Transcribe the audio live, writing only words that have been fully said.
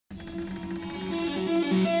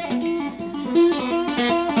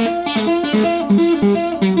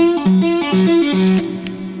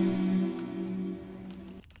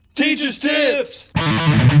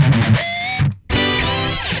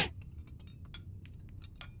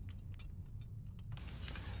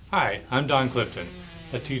Hi, I'm Don Clifton,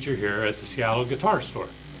 a teacher here at the Seattle Guitar Store.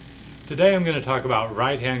 Today I'm going to talk about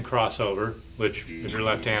right-hand crossover, which if you're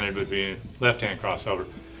left-handed would be left-hand crossover.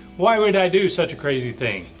 Why would I do such a crazy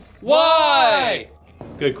thing? Why?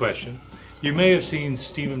 Good question. You may have seen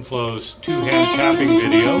Stephen Flow's two-hand tapping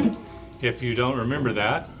video. If you don't remember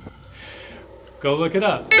that, go look it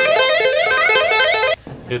up.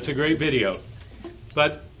 It's a great video.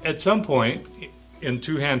 But at some point in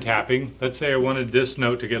two-hand tapping, let's say I wanted this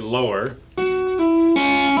note to get lower.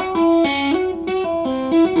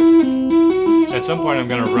 At some point I'm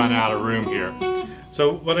going to run out of room here.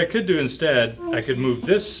 So what I could do instead, I could move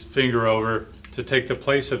this finger over to take the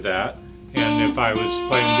place of that. And if I was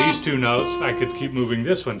playing these two notes, I could keep moving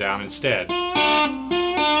this one down instead.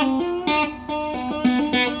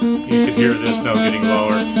 You could hear this note getting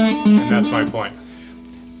lower, and that's my point.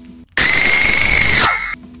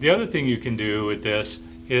 The other thing you can do with this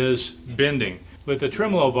is bending. With a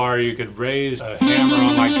tremolo bar, you could raise a hammer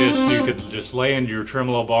on like this. You could just lay into your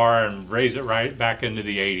tremolo bar and raise it right back into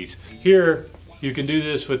the 80s. Here, you can do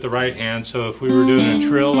this with the right hand, so if we were doing a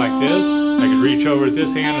trill like this, I could reach over with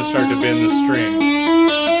this hand and start to bend the string.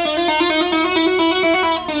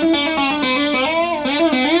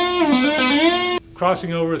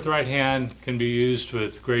 Crossing over with the right hand can be used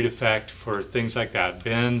with great effect for things like that.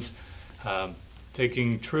 Bends,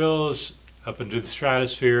 taking trills up into the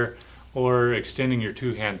stratosphere, or extending your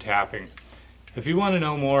two-hand tapping. If you want to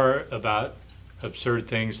know more about absurd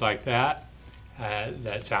things like that,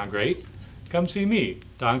 that sound great, come see me,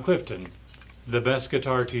 Don Clifton, the best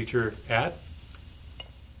guitar teacher at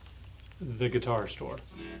the Guitar Store.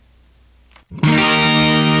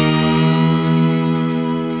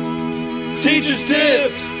 Teacher's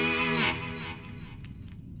tips!